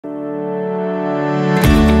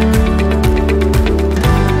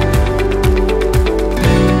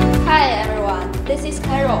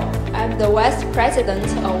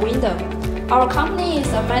President of Wyndham. Our company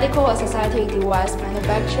is a medical aesthetic device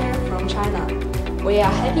manufacturer from China. We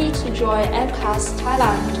are happy to join IMCAS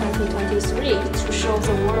Thailand 2023 to show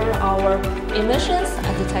the world our inventions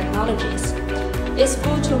and technologies. It's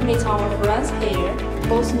good to meet our friends here,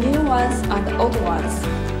 both new ones and old ones,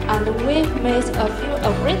 and we've made a few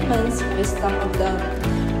agreements with some of them.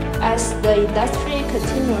 As the industry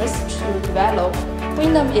continues to develop,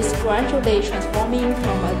 Wyndham is gradually transforming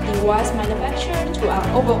from a device manufacturer to an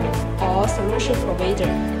overall solution provider.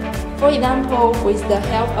 For example, with the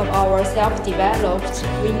help of our self-developed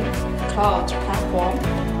Cloud platform,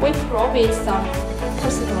 we provide some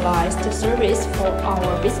personalized service for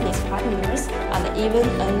our business partners and even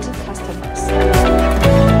end customers.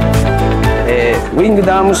 ウィング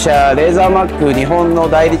ダム社レーザーマック日本の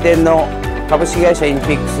代理店の株式会社イン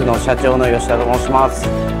ピックスの社長の吉田と申します。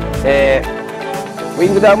ウィ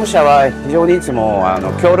ングダム社は非常にいつも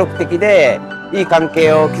協力的でいい関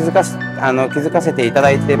係を築かせていただ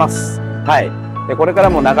いています。はい。でこれから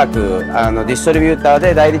も長くディストリビューター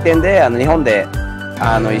で代理店で日本で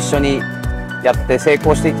一緒にやって成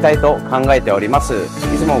功していきたいと考えております。い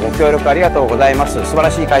つもご協力ありがとうございます。素晴ら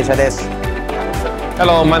しい会社です。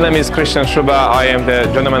Hello, my name is Christian Schuba. I am the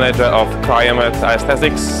General Manager of Cryomet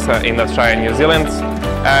Aesthetics in Australia and New Zealand.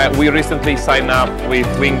 We recently signed up with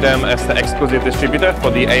Wyndham as the exclusive distributor for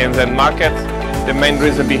the ANZ market. The main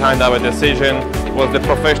reason behind our decision was the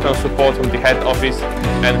professional support from the head office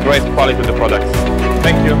and great quality of the products.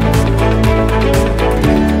 Thank you.